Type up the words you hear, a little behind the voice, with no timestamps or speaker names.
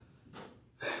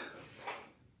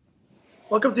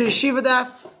Welcome to Yeshiva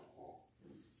Daf.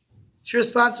 It's your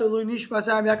sponsor, Lui Nishma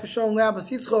Zayim Yaakov Shalom Leah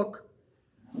Basitzchok.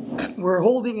 We're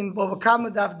holding in Bava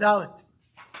Kama Daf Dalet.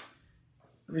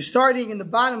 We're starting in the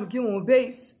bottom of Gimel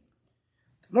base.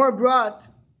 The more brought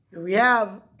that we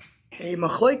have a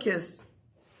machlokes,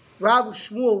 Rav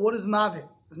Shmuel. What is Maveh?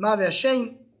 Is Maveh a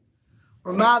Shein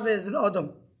or Maveh is an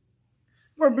Adam?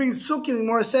 More brings Psukim. The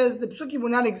more says the Psukim were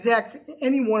not exact for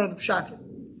any one of the Pshatim,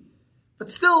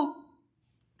 but still.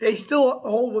 They still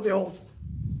hold what they hold.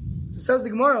 So says the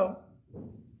Gemara,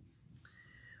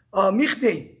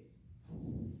 Michdei,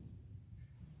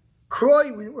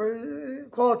 Kroi, we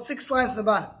call it 6 lines at the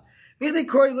bottom. Michdei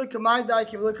Kroi, look at my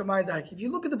daik, look at my daik. If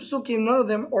you look at the Psukim, none of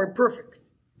them are perfect.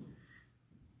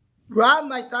 Rav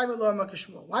my time like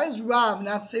Shmuel. Why does Rav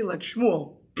not say like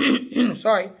Shmuel?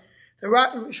 Sorry.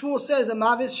 Shmuel says a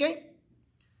Mav is Shein.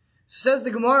 Says the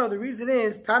Gemara, the reason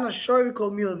is, Tana Shor, we call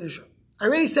Mila Dishor. I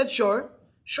already said Shor.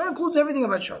 Shor includes everything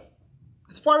about Shor.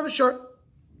 It's part of a Shor.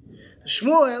 The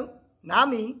Shmuel,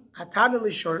 Nami, Hatana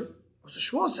li Shor. So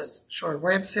Shmuel says Shor.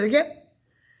 Why do I have to say it again?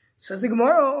 Says the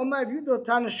Gemara, Omar Yudo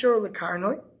Tana Shor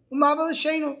lekarnoi, Umava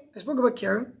l'sheinu. I spoke about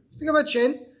Karen. I spoke about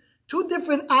Shen. 2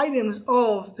 different items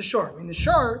of the Shor. I mean, the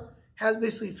Shor has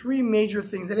basically 3 major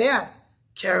things that it has.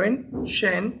 Karen,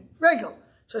 Shen, Regel.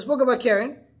 So I spoke about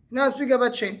Karen. Now I speak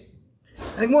about Shen.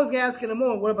 I think most going to ask in a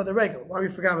moment, what about the Regel? Why we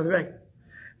forgot about the Regel?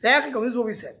 This is what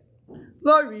we said.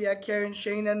 Lo riya keren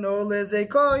sheina no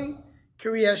lezekoi.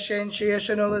 Kriya shen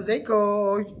sheyesha no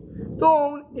lezekoi.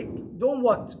 Don't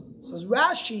what? So as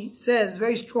Rashi says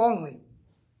very strongly,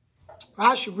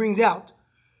 Rashi brings out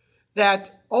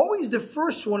that always the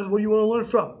first one is what you want to learn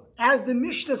from. As the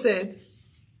Mishnah said,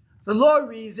 the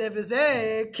Lori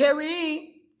zeveze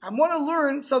keri. I want to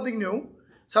learn something new.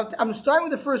 So I'm starting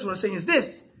with the first one. I'm saying, is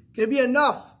this going to be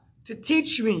enough to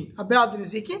teach me about the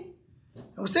Nezikin? And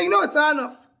we're saying, no, it's not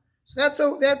enough. So that's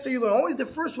how you learn. Always the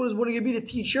first one is when you be the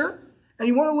teacher, and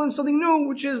you want to learn something new,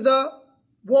 which is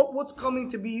what's coming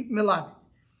to be Melamed.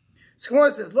 So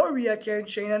Gemara says, Lo riya keren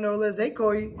sheina no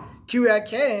lezekoi, kiria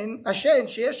keren ashen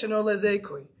sheyesh no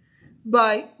lezekoi.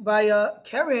 By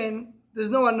Karen, there's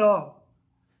no ano.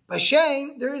 By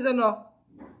Shein, there is ano.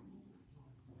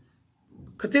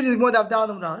 Continue the Gemara Daf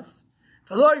Daled Dalef.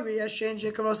 Lo riya shen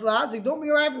shekavnos la'azik. Don't be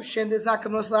arrived if Shen does not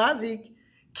kavnos la'azik.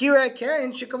 Kira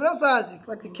Karen shekavnos la'azik.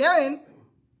 Like the Karen,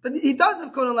 but he does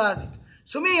have kavanah la'azik.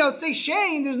 So me, I would say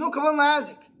Shane, there's no kavanah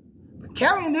la'azik. But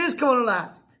Karen, there is kavanah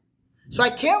la'azik. So I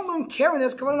can't learn Karen,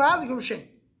 there's kavanah la'azik from Shane.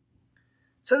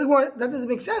 So that doesn't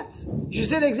make sense. You should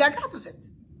say the exact opposite.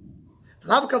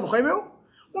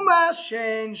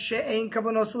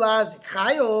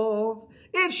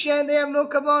 If Shane, they have no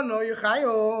kavanah, you're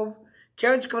chayov.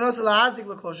 Karen shekavnos la'azik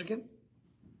l'kloshikin.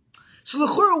 So the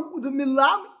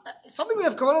milam, something we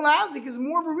have kavanah la'azik is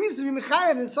more of a reason to be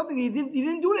mechayev than something he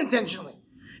didn't do it intentionally.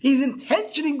 He's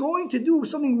intentionally going to do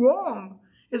something wrong.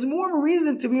 It's more of a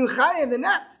reason to be mechayev than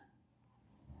that.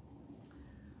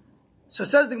 So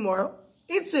says the Gemara,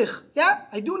 Itzich, yeah,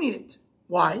 I do need it.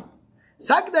 Why? You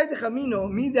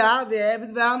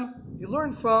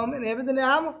learn from an eved and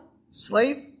a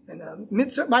slave and a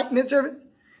mid-servant.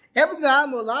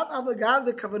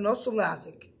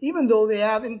 Even though they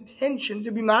have intention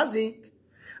to be mazik,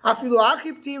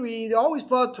 they always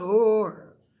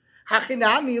patur.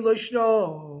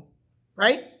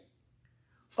 Right?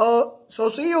 So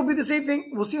here will be the same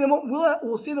thing. We'll see in a moment.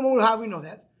 We'll see in a moment how we know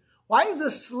that. Why is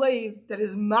a slave that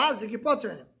is mazik you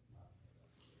patur in him?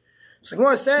 So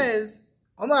Gemara says,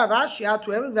 there's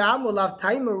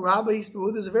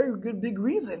a very good big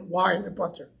reason why the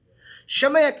patur.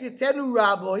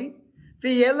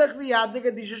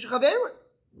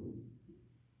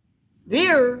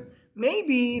 There,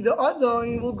 maybe the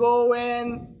Adon will go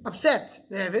and upset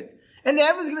the Eved, and the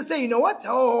Eved is going to say, you know what?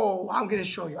 Oh, I'm going to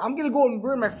show you. I'm going to go and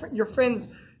burn your friend's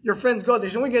Godish. What are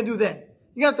you going to do then?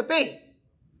 You're going to have to pay.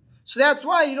 So that's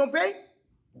why you don't pay.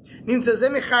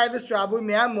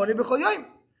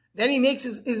 Then he makes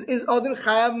his Adon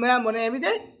Chayav Me'amone every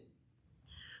day.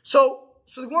 So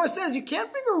the Gemara says you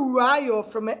can't bring a rayo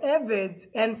from an Eved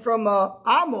and from a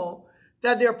Amo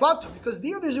that they're patur, because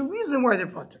there's a reason why they're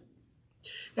patur.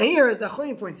 Now here, as the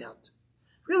Achronim points out,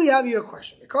 really have you a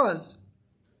question, because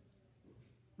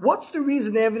what's the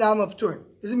reason they have an Amo paturim?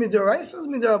 Is it midorais or is it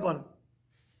midarabanim?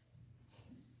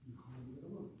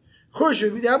 Chush,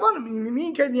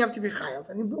 midarabanim. You have to be chayav,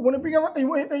 and you want to bring a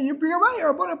rayo or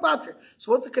a bonnet patri.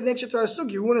 So what's the connection to our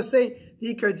sugi? You want to say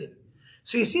the ikar din.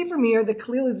 So you see from here that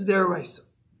clearly it's deraisa.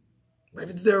 But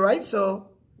if it's deraisa,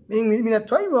 meaning mina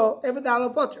toiro, eved amo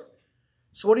patur.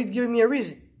 So what are you giving me a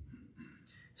reason?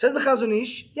 Says the Chazon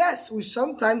Ish, yes, we're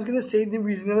sometimes going to say the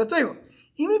reason of the Torah.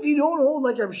 Even if you don't hold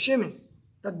like Rabbi Shimon,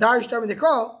 the Darish Tarmi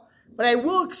Dekro, but I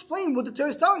will explain what the Torah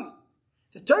is telling me.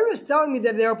 The Torah is telling me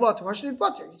that they are potter. Why should they be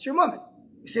potter? It's your moment.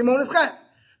 You say moment is chayav.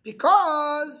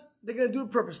 Because they're going to do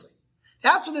it purposely.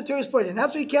 That's what the Torah is pointing.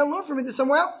 That's why you can't learn from it to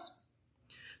somewhere else.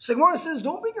 So the Gemara says,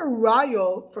 don't bring a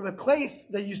rayo from a place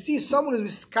that you see someone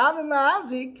who's miskaven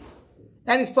la'azik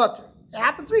and he's potter. It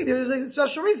happens to me. There's a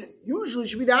special reason. Usually it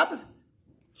should be the opposite.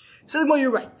 Says the Gemara,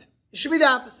 you're right. It should be the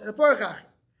opposite. Karen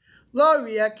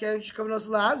kavanos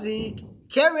la'azik,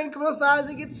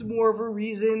 it's more of a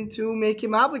reason to make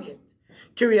him obligated.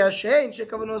 Kiriyah shein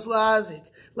shekavanos la'azik.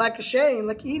 Like a shein,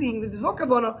 like eating, there's no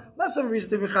kavanah, less of a reason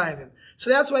to be chayav him. So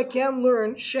that's why I can't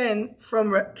learn shen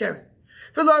from Karen.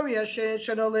 Shein,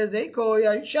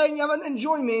 you have an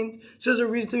enjoyment, so there's a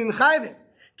reason to be chayav him.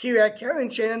 Kiriyah Karen,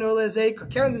 shein ano lezeiko.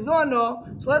 Karen, there's no,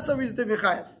 so less of a reason to be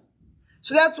chayav.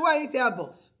 So that's why I need to have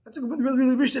both. That's a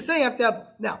really wish to say I have to have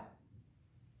both. Now,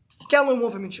 you can't learn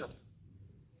one from each other.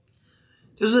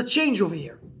 There's a change over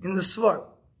here in the Svar.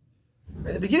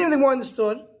 At the beginning, they more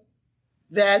understood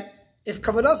that if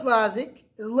kavanos la'azik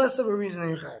is less of a reason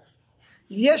than Yechayev,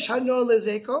 yesh hano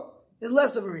lezeko is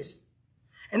less of a reason.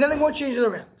 And then they're going to change it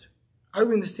around. How do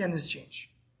we understand this change?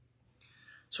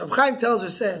 So Reb Chaim tells or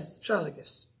says, it's like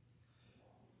this.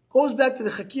 Goes back to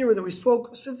the Chakira that we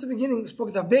spoke since the beginning. We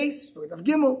spoke at Beis, we spoke at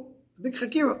Gimel, the big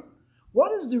Chakira.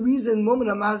 What is the reason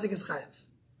moment mazik is chayav?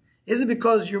 Is it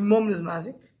because your moment is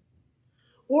mazik?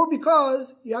 Or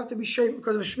because you have to be sure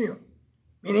because of a shmir?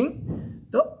 Meaning,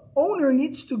 the owner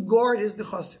needs to guard his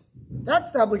nechasim.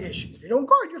 That's the obligation. If you don't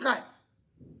guard, you're chayav.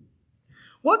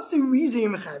 What's the reason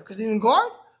you're chayav? Because you didn't guard,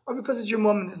 or because it's your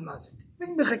moment is mazik?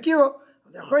 Think b'chakiro,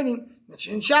 the achronim,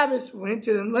 mentioned in Shabbos, we went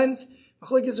into it in length,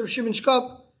 machlekes of Shimon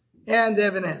Shkop, and the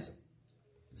Even Ezer.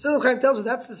 So the Chaim tells you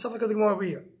that's the suffix of the Gemara over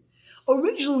here.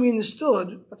 Originally we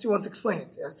understood, let's see once explain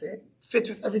it, it has to fit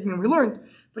with everything that we learned,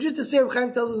 but just to say Reb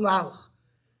Chaim tells us mahalach.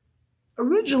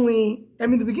 Originally, the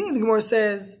beginning of the Gemara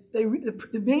says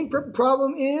the main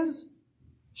problem is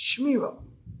shmira,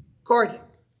 guarding.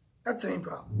 That's the main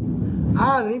problem.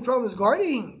 The main problem is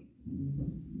guarding.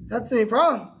 That's the main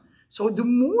problem. So the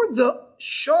more the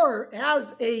shar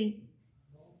has a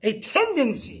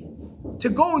tendency to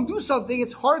go and do something,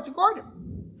 it's hard to guard him.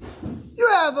 You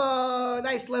have a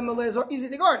nice lemon, it's easy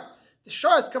to guard. The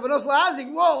shar is kavanos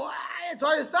la'azik. Whoa, it's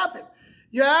hard to stop him.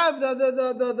 You have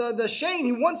the Shane,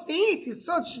 he wants to eat. He's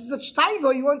such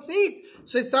taiva, he wants to eat.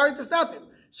 So it's hard to stop him.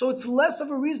 So it's less of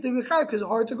a reason to be chayav because it's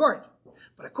hard to guard.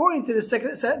 But according to the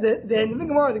end of the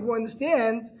Gemara, the Gemara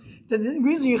understands that the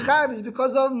reason you chayav is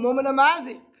because of moment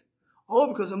amazik. Oh,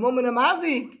 because of moment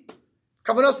amazik.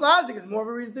 Kavanos la'azik is more of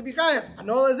a reason to be chayav.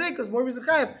 Anol azik is more of a reason to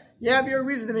be chayav. You have your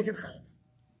reason to make it chayav.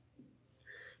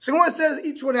 So the Gemara says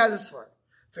each one has a svar.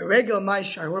 For regel, my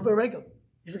shar. What about regel?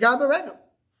 You forgot about regel.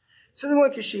 Says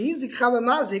because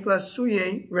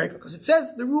it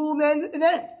says the rule in the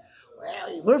end. Well,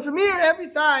 you learn from here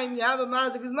every time you have a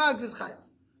mazik is mazik is chayav.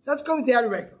 So that's coming to add a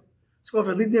regel. Let's go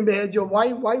for lidnim behedyo.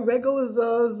 Why regel is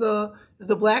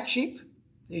the black sheep?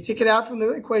 You take it out from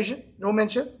the equation. You don't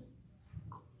mention.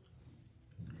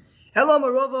 Hello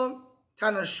marova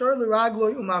tana shor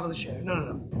l'ragloi umav l'sher.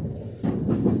 No.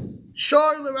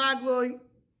 Shor l'ragloi.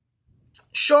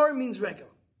 Shor means regel.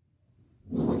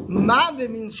 Mave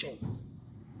means shame.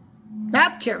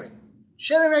 Not Karen.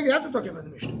 Shame and regular, that's what we're talking about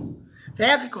in the Mishnah.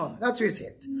 That's where you say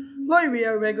it.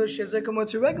 Loiria regular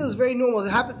shezekamotzi. Regular is very normal.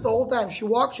 It happens the whole time. She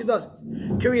walks, she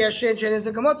doesn't. Kiriya shen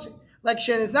shezekamotzi. Like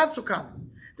shen is not so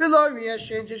common. The loiria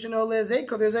shen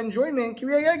shezenolezeko. There's enjoyment.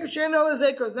 Kiriya yego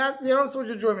shezenolezeko. It's not, they don't have so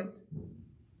much enjoyment.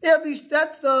 Yeah,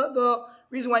 that's the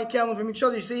reason why you can't learn from each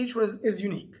other. You say each one is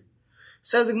unique.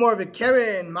 Says the more of a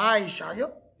Karen, my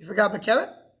shayo. You forgot about Karen?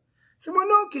 So we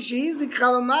know kishizik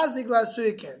chavamazik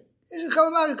la'asuy Karen.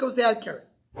 Chavamazik comes to add Karen.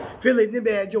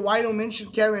 Why don't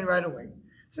mention Karen right away?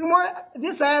 So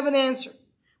this I have an answer.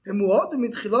 I want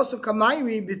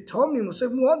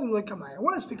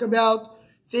to speak about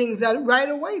things that right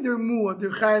away they're muad,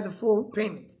 they're chayav the full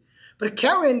payment. But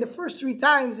Karen, the first 3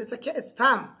 times it's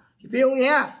tam. You pay only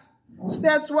half. So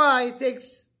that's why it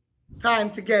takes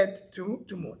time to get to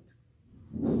muad.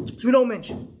 So we don't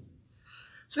mention it.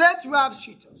 So that's Rav's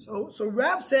shita. So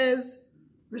Rav says,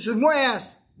 so more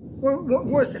asked,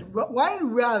 more said, why did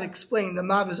Rav explain the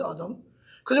Mav is Adam?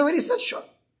 Because I already said Shar.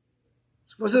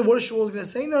 So what is Shmuel going to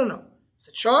say? No. He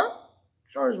said Shar.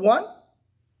 Shar is one.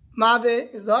 Mav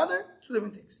is the other. 2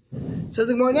 different things. Says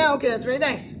the more now, okay, that's very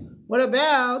nice. What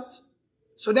about,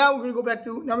 so now we're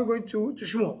going to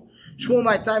Shmuel. Shmuel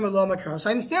my time Allah Makar. So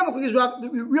I understand what is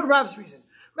Rav's reason.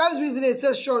 Rav's reason is it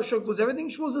says Shar includes everything.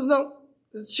 Shmuel says no.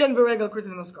 It's Shen V'Regel according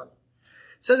to the Maskana.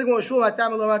 Says the Gemara, Shul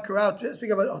Hatam Elam HaKarah, to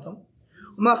speak about Adam.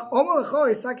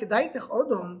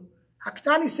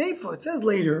 It says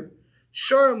later,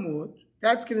 Shoramud,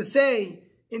 that's going to say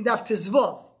in Daf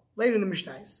Tizvov, later in the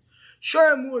Mishnahs.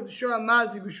 Shoramud,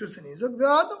 Shoramazi, B'shus Hanizuk,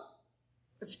 V'adam.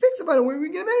 It speaks about it. We're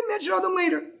going to mention Adam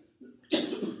later.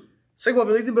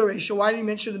 Why did he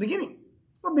mention it at the beginning?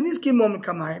 Well, Beniski moment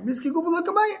Kamai. Beniski Gufa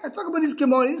Kamai. I talk about Beniski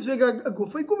moment. This big a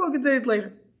Gufa. We'll get to it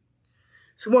later.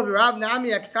 So what Rav Nami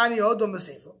Aktani Odom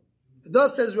B'Sefer. It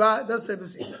does say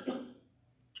B'Sefer.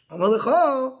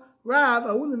 Rav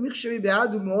Aul Michshavi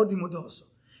Be'adu Mo'odi Modoso.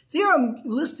 There I'm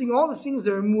listing all the things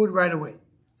that are moved right away.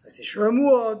 So I say Shura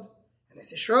Mu'od, and I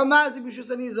say Shura Mazi B'Shus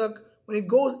Nizak. When it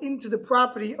goes into the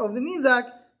property of the Nizak,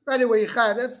 right away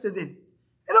Yichar. That's the din.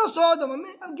 And also Adam,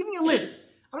 I'm giving you a list.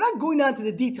 I'm not going down to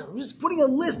the details. I'm just putting a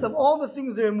list of all the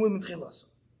things that are moved mitchilas.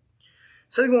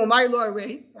 So my lawyer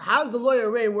Ray, how's the lawyer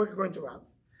Ray work according to Rav?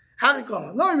 How do you call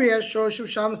it? Lawyer Ray has shor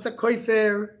shusham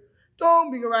sakoifer.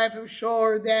 Don't bring a right from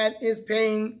shore that is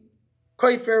paying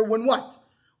koifer when what?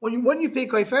 When you pay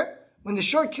koifer, when the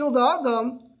shore killed the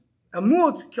Adam, a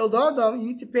mud killed the Adam, you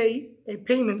need to pay a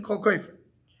payment called koifer.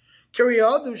 Kiri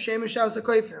Adam shem sham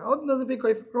sakoifer. Adam doesn't pay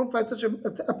koifer. Don't find such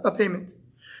a payment.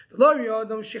 By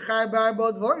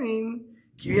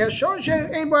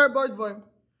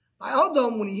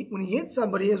Adam, when he hits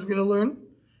somebody, as we're going to learn,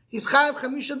 he's chayav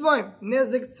chamisha dvarim.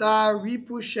 Nezek, tsar,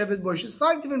 ripu, shevet, boish. There's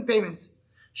 5 different payments.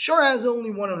 Shor has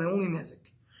only one of them, only nezek.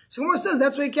 So Gemara says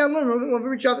that's why you can't learn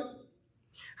from each other.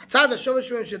 They both to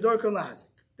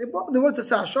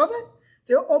say shavet.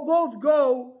 They all both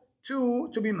go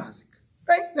to be mazik.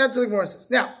 Right? That's what the Gemara says.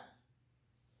 Now,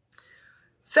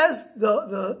 says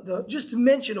the just to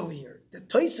mention over here, the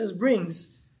Tosfos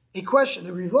brings a question.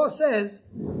 The Riva says,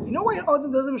 you know why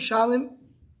Adam doesn't shalim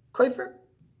koifer?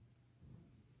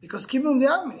 Because kibbum the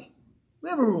armony. We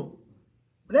have a rule.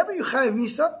 Whenever you chayav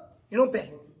misa, you don't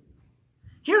pay.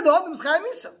 Here the Adam's chayav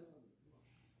misa.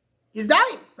 He's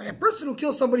dying. But a person who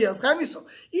kills somebody else, chayav misa.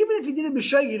 Even if he did it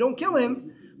b'shayg, you don't kill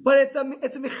him. But it's a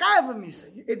mechayav of misa.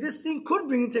 This thing could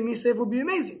bring into misa. It would be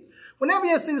amazing. Whenever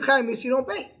you have sin chayav misa, you don't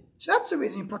pay. So that's the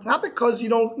reason you put, not because you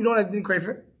don't have din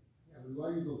koifer. Yeah, but why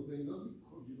you don't pay? Not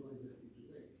because you don't have din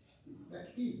today. It's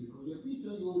fact is because you're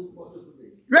Peter, you're potter today.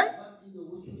 Right. But in the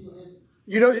which you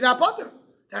have. You're not potter.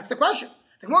 That's the question.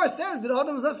 The Gemara says that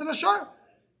Adam is less than a shar,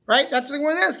 right? That's what the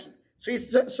Gemara is asking. So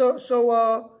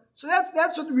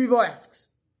that's what the Riva asks.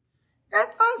 And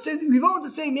also the Riva wants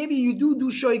to say maybe you do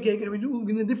shoygeg, and we're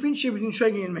going to differentiate between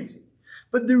shoygeg and mezid.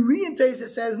 But the Tosfos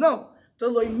says no. The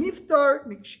loy miftar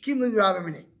mikshikim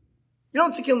l'Rav. You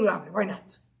don't say Kim L'Ravini. Why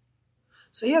not?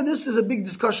 So yeah, this is a big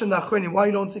discussion why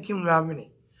you don't say Kim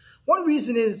L'Ravini. One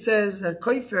reason is it says that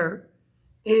koifer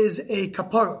is a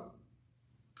kapara.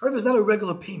 Koifer is not a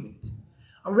regular payment.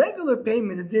 A regular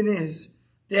payment, the din is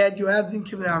that you have din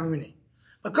Kim L'Ravini.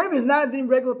 But koifer is not a din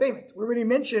regular payment. We already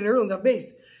mentioned earlier in the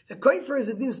base that koifer is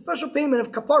a din special payment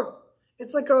of kapara.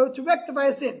 It's like to rectify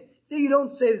a sin. There you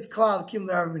don't say this klal Kim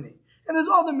L'Ravini. And there's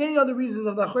many other reasons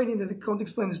of the achronim that they can't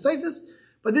explain this Tosfos.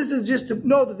 But this is just to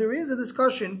know that there is a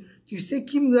discussion. Do you say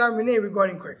Kim L'Armineh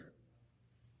regarding koifer?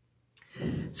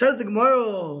 Says the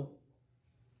Gemara.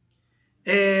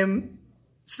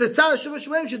 So the tzal shuvah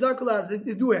shalem shedarkol azik,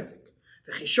 they do hezek.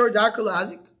 The chishor darkol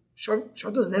azik, shor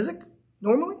does nezek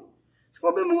normally. It's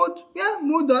going to be muad. Yeah,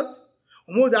 muad does.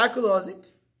 Muad darkol azik.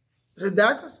 The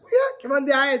darkol. Yeah, kavan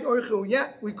de'ayed orchu.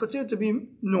 Yeah, we consider it to be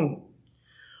normal.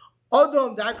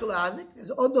 Adam darkol azik,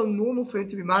 is Adam normal for him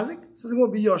to be mazik? So it's going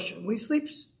to be Yosha. When he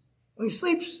sleeps,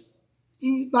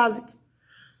 he mazik.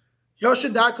 Yosha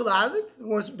darkol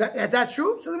azik, that's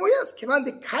true? So yes, Kevan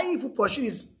de kayifu poshin,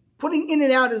 he's putting in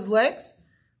and out his legs,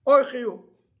 orchiu.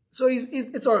 So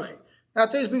it's orchi. Now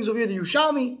Tosfos brings over here the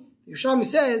Yushalmi. The Yushalmi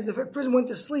says that if a person went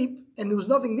to sleep and there was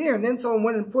nothing there, and then someone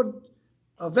went and put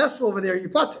a vessel over there, you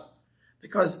putter.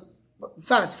 Because it's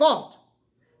not his fault.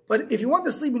 But if you want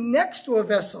to sleep next to a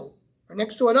vessel, or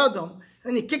next to an Adam,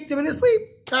 and he kicked him in his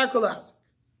sleep,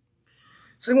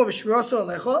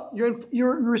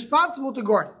 you're responsible to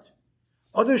guard it.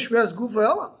 Adam shmiras gufa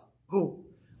elav. Who?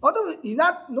 Adam,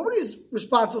 nobody's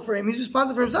responsible for him, he's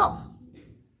responsible for himself.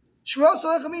 Shmiras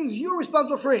alecha means you're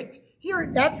responsible for it. Here,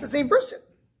 that's the same person.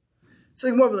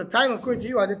 So more of the time, according to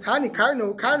you, Aditani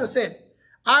Karno said,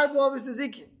 Arba of the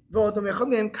Zikin.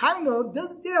 Karno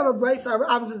did have a brace of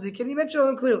the Zikin, he mentioned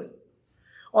them clearly.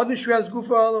 How does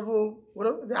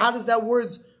that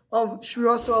words of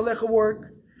Shmiras alecha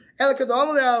work? Yeah,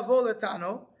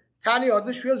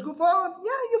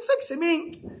 you fix it. Meaning,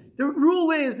 the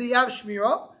rule is that you have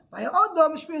Shmirah, by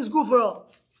Adam, Shmirah is Gufa.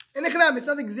 And it's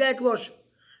not exact Losha.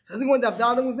 Doesn't go into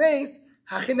Avdallah with base,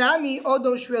 Hachinami,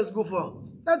 Adam, Shmirah is Gufa.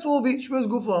 That's what will be Shmirah is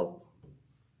Gufa.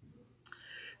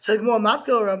 So as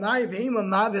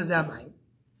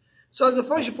the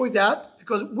first you point out,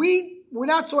 because we're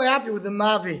not so happy with the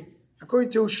Mavi, according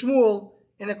to Shmuel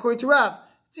and according to Rav.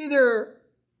 It's either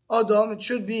Adam, it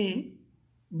should be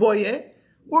Boye,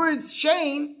 or it's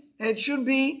Shane, and it should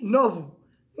be Novu.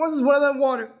 One is water than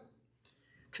water.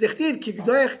 So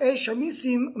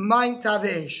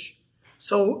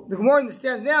the Gemara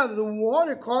understands now that the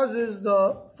water causes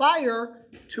the fire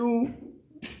to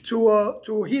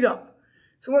heat up.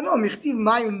 So no, michtiv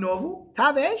mayim novu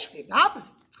tavesh. The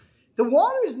opposite. The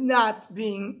water is not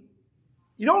being.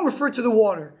 You don't refer to the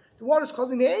water. The water is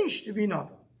causing the eish to be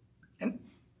novu. And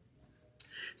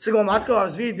so okay.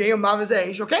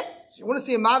 So you want to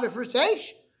say mav first to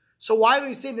eish. So why don't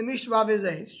you say the mishnah mav is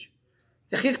eish?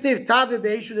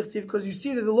 Because you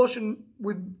see that the lotion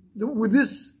with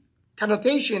this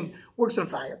connotation works on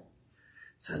fire.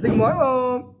 Says the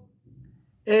Gemara,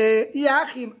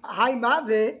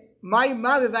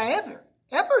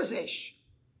 ever is ish.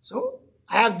 So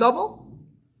I have double.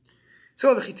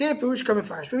 So the chitei perush coming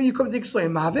first. Maybe you come to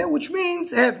explain mave, which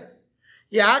means ever.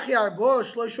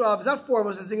 It's not 4 of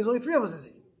us that sing; it's only 3 of us that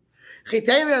sing.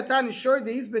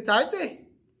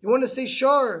 You want to say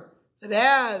sure that it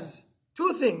has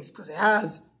 2 things because it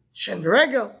has shen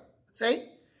v'regel. Let's say.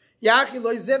 You want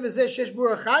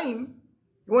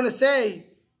to say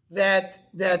that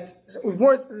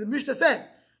more the Mishnah said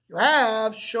you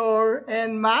have shor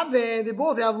and mave, they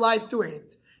both have life to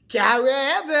it.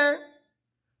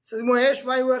 Says if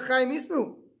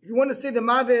you want to say the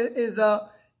mave is a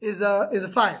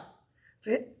fire,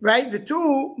 right? The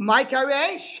 2 my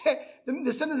karesh,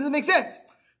 the sentence doesn't make sense.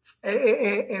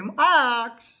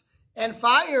 Ox and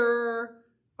fire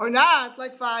are not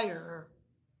like fire.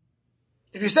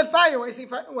 If you said fire, why do you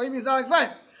mean it's not like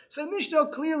fire? So the Mishnah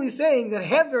clearly saying that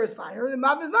hever is fire and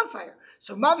mav is not fire.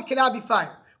 So mav cannot be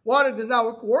fire. Water does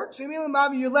not work. So immediately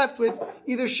mav you're left with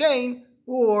either Shane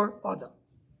or Adam.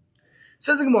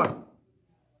 Says the Gemara.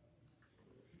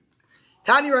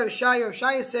 Tani Rav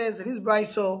Shaya says that his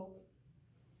brayso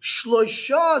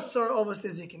shloisha sar ovos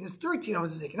lezikin. There's 13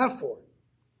 ovos lezikin, not 4.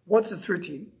 What's the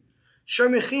 13? Shor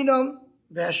mechinam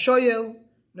ve'ashoyel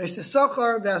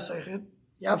noisesachar ve'asoichet.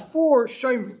 You have 4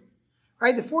 shoymim,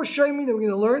 right? The 4 shoymim that we're going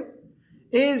to learn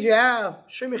is you have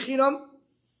shoymichinam,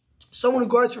 someone who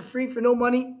guards for free for no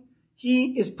money.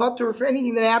 He is patur for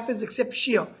anything that happens except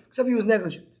shia, except he was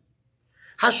negligent.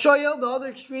 Hashoyel, the other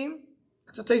extreme.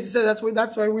 That's what Taisi said. That's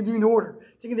why we're doing the order,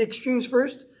 taking the extremes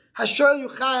first. Hashoyel you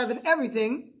chayav in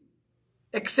everything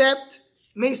except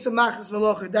meisa machas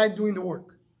meloch, who died doing the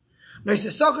work.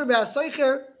 Noisesachar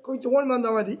ve'asoicher, according to one man,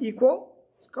 are they equal?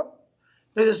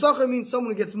 The socher means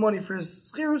someone who gets money for his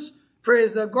schirus, for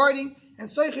his guarding, and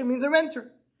socher means a renter.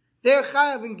 They're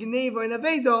chayav in Geneva and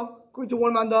Avedo, according to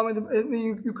one man,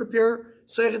 you compare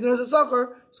socher to the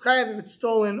socher, it's chayav if it's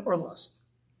stolen or lost.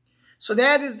 So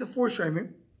that is the 4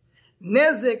 shemim.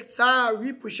 Nezek, tzar,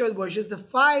 ripushev, boish is the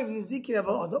 5 nizikin of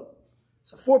Adam.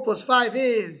 So 4 plus 5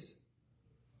 is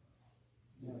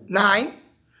 9.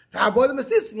 The 4 of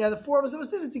us the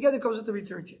mastis together comes out to be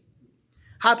 13.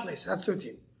 Hatles, that's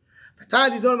 13. By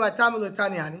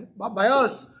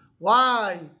us,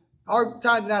 why our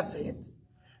Tana did not say it?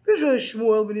 We didn't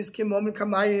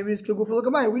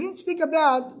speak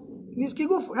about Niski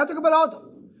Gufu. We're not talking about Adam.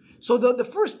 So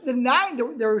the 9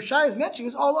 the Rishai is mentioning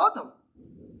is all Adam.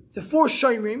 The 4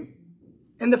 Shoymim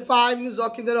and the 5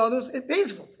 Nizakim that others it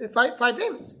pays for 5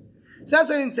 payments. So that's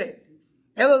why I didn't say it.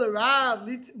 Ela the Rav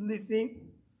Litni.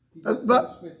 But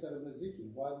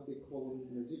why would they call them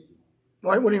Nizikim?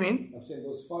 What do you mean? I'm saying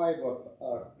those 5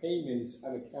 are payments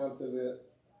on account of the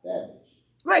damage.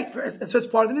 Right, so it's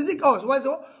part of the Nizik. Oh, so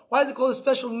why is it called a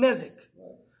special Nezik?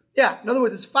 Right. Yeah, in other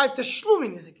words, it's 5 Tashlumi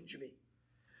Nezik it should be.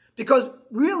 Because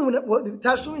really, what the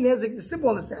Tashlumi Nezik, the simple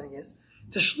understanding is,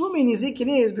 Tashlumi Nezikin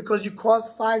is because you cause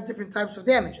 5 different types of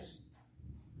damages.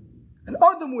 An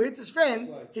Adam who hits his friend,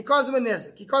 right. He caused him a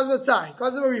Nezik, he caused him a Tsar, he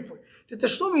caused him a report. The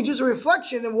Tashlumi is just a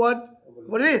reflection of what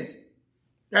it is.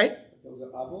 Right? Those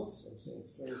are avos.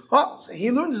 Oh, so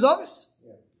he learns his office.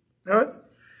 Yeah. All right.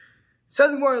 Says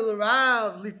the Gemara,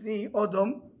 Rav Litni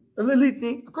Odom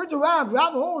Litni. According to Rav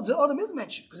holds that Odom is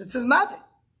mentioned because it says Mave.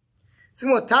 So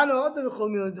Tana Odom v'chol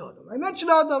milad Odom. I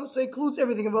mentioned Odom, so it includes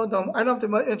everything of Odom. I don't have to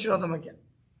mention Odom again.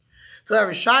 For the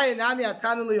Rishai Nami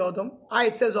Atana li Odom.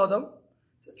 It says Odom.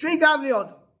 Three Gavni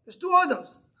Odom. There's 2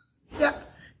 Odoms. Yeah.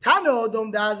 Tana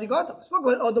Odom Dazik Odom. Spoke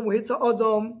about Odom who hits a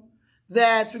Odom.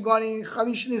 That's regarding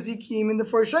Chamish Nezikim in the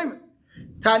 4 Shomer.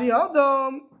 Tani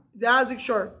Adam, the Azik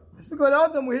Shor. Let's speak about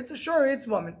Adam where it's a Shor, it's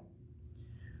woman.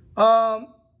 Right?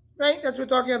 That's what we're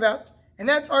talking about. And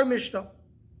that's our Mishnah.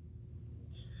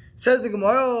 Says the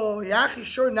Gemara, Yachi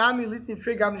Shor Nami Litni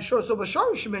Trey Gam Shor. So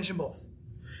Bashar, you should mention both.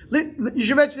 You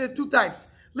should mention the two types.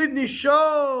 Litni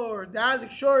Shor, Dazik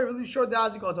Shor, Litni Shor,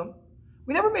 Dazik Odom.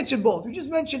 We never mentioned both. We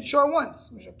just mentioned Shor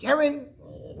once. Karen,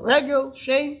 Regel,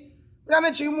 Shane. We're not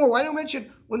mentioning more. Why don't we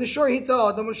mention when the Shor hits a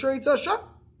Odom, when the Shor hits a Shor?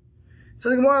 So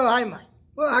the Gemara, hi, mine.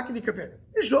 Well, how can you compare them?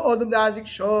 Ishlo Odom Dazik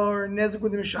Shor, Nezik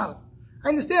with the Mishalim. I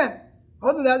understand.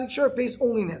 Odom Dazik Shor pays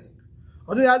only Nezik.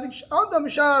 Odom Dazik Odom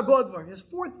Mishalim Bodvar. There's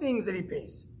 4 things that he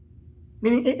pays.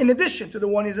 Meaning, in addition to the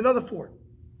one, is another 4.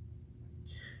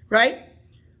 Right?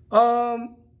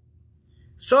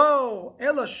 So,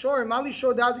 Ela Shor, Mali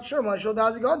Shor Dazik Shor, Mali Shor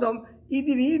Dazik Odom,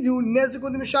 Idi Vidu, Nezik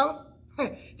with the Mishalim.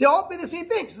 They all pay the same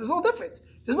things. There's no difference.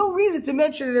 There's no reason to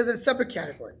mention it as a separate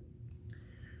category.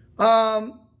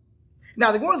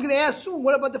 Now, the Gemara is going to ask soon,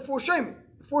 what about the 4 Shemim?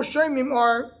 The 4 Shemim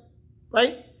are,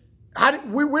 right?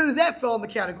 Where does that fall in the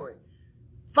category?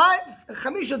 5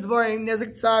 Chamisha Dvarim,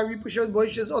 Nezik Tsar, Ripushet,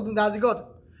 Boishes, Odom, Dazik, Odom.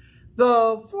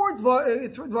 The 4th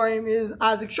Dvarim is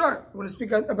Azik Shar. I want to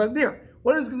speak about it there.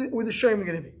 What is the Shemim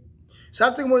going to be? So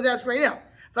that's the Gemara is asking right now.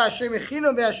 The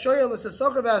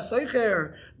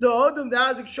Odom,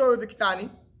 Dazik, Shor, Viktani.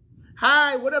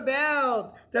 Hi, what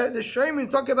about the Shemim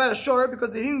talking about a shor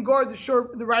because they didn't guard the shor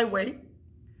the right way?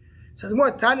 It says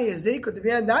more Tani Ezekut to be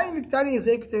Adayim, Tani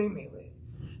Ezekut to be Mele.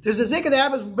 There's a Zekut that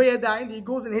happens with Adayim that he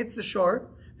goes and hits the shor.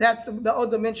 That's the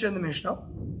other mentioned in the Mishnah.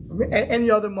 Any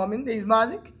other moment that he's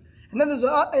mazik. And then there's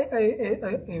a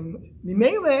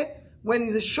Mimele when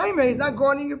he's a shomer, he's not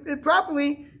guarding it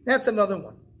properly. That's another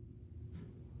one.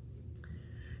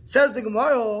 Says the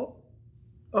Gemara,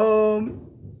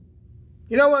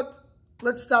 you know what?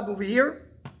 Let's stop over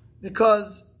here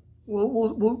because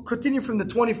we'll continue from the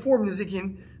 24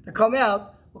 Nizikin that come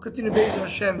out. We'll continue Be'ez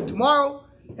Hashem tomorrow.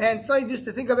 And something just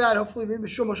to think about, hopefully maybe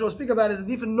Shlomo will speak about, is the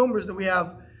different numbers that we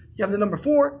have. You have the number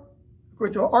 4,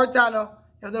 according to our Tana.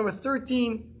 You have the number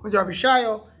 13, according to our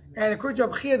Bishayo. And according to our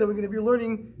Bchia that we're going to be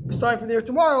learning, starting from there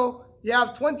tomorrow, you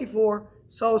have 24.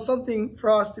 So something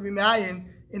for us to be ma'ayin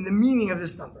in the meaning of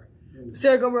this number.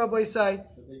 Say Gomer Rabbi Isai.